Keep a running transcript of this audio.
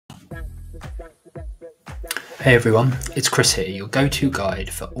Hey everyone, it's Chris here, your go-to guide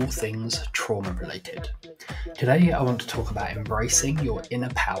for all things trauma related. Today I want to talk about embracing your inner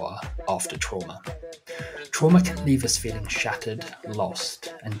power after trauma. Trauma can leave us feeling shattered,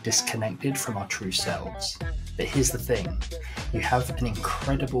 lost, and disconnected from our true selves. But here's the thing, you have an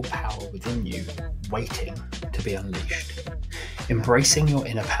incredible power within you waiting to be unleashed. Embracing your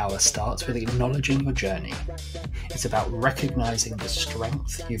inner power starts with acknowledging your journey. It's about recognizing the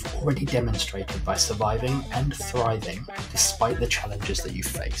strength you've already demonstrated by surviving and thriving despite the challenges that you've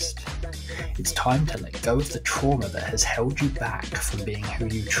faced. It's time to let go of the trauma that has held you back from being who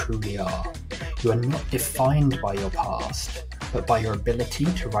you truly are. You are not defined by your past, but by your ability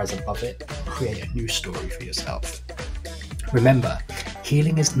to rise above it and create a new story for yourself. Remember,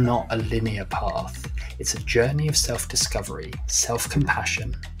 healing is not a linear path. It's a journey of self-discovery,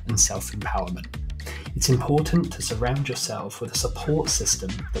 self-compassion, and self-empowerment. It's important to surround yourself with a support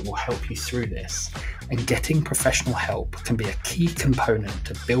system that will help you through this, and getting professional help can be a key component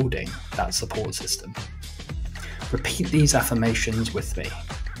to building that support system. Repeat these affirmations with me.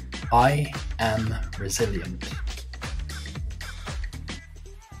 I am resilient.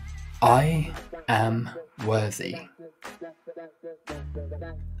 I am worthy.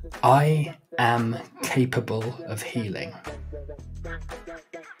 I am capable of healing.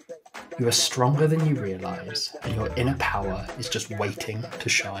 You are stronger than you realise, and your inner power is just waiting to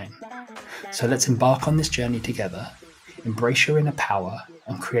shine. So let's embark on this journey together, embrace your inner power,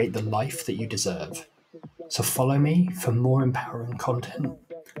 and create the life that you deserve. So follow me for more empowering content.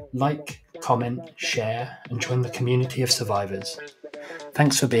 Like, comment, share, and join the community of survivors.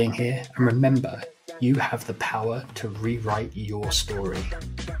 Thanks for being here, and remember, you have the power to rewrite your story.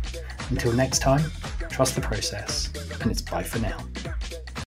 Until next time, trust the process, and it's bye for now.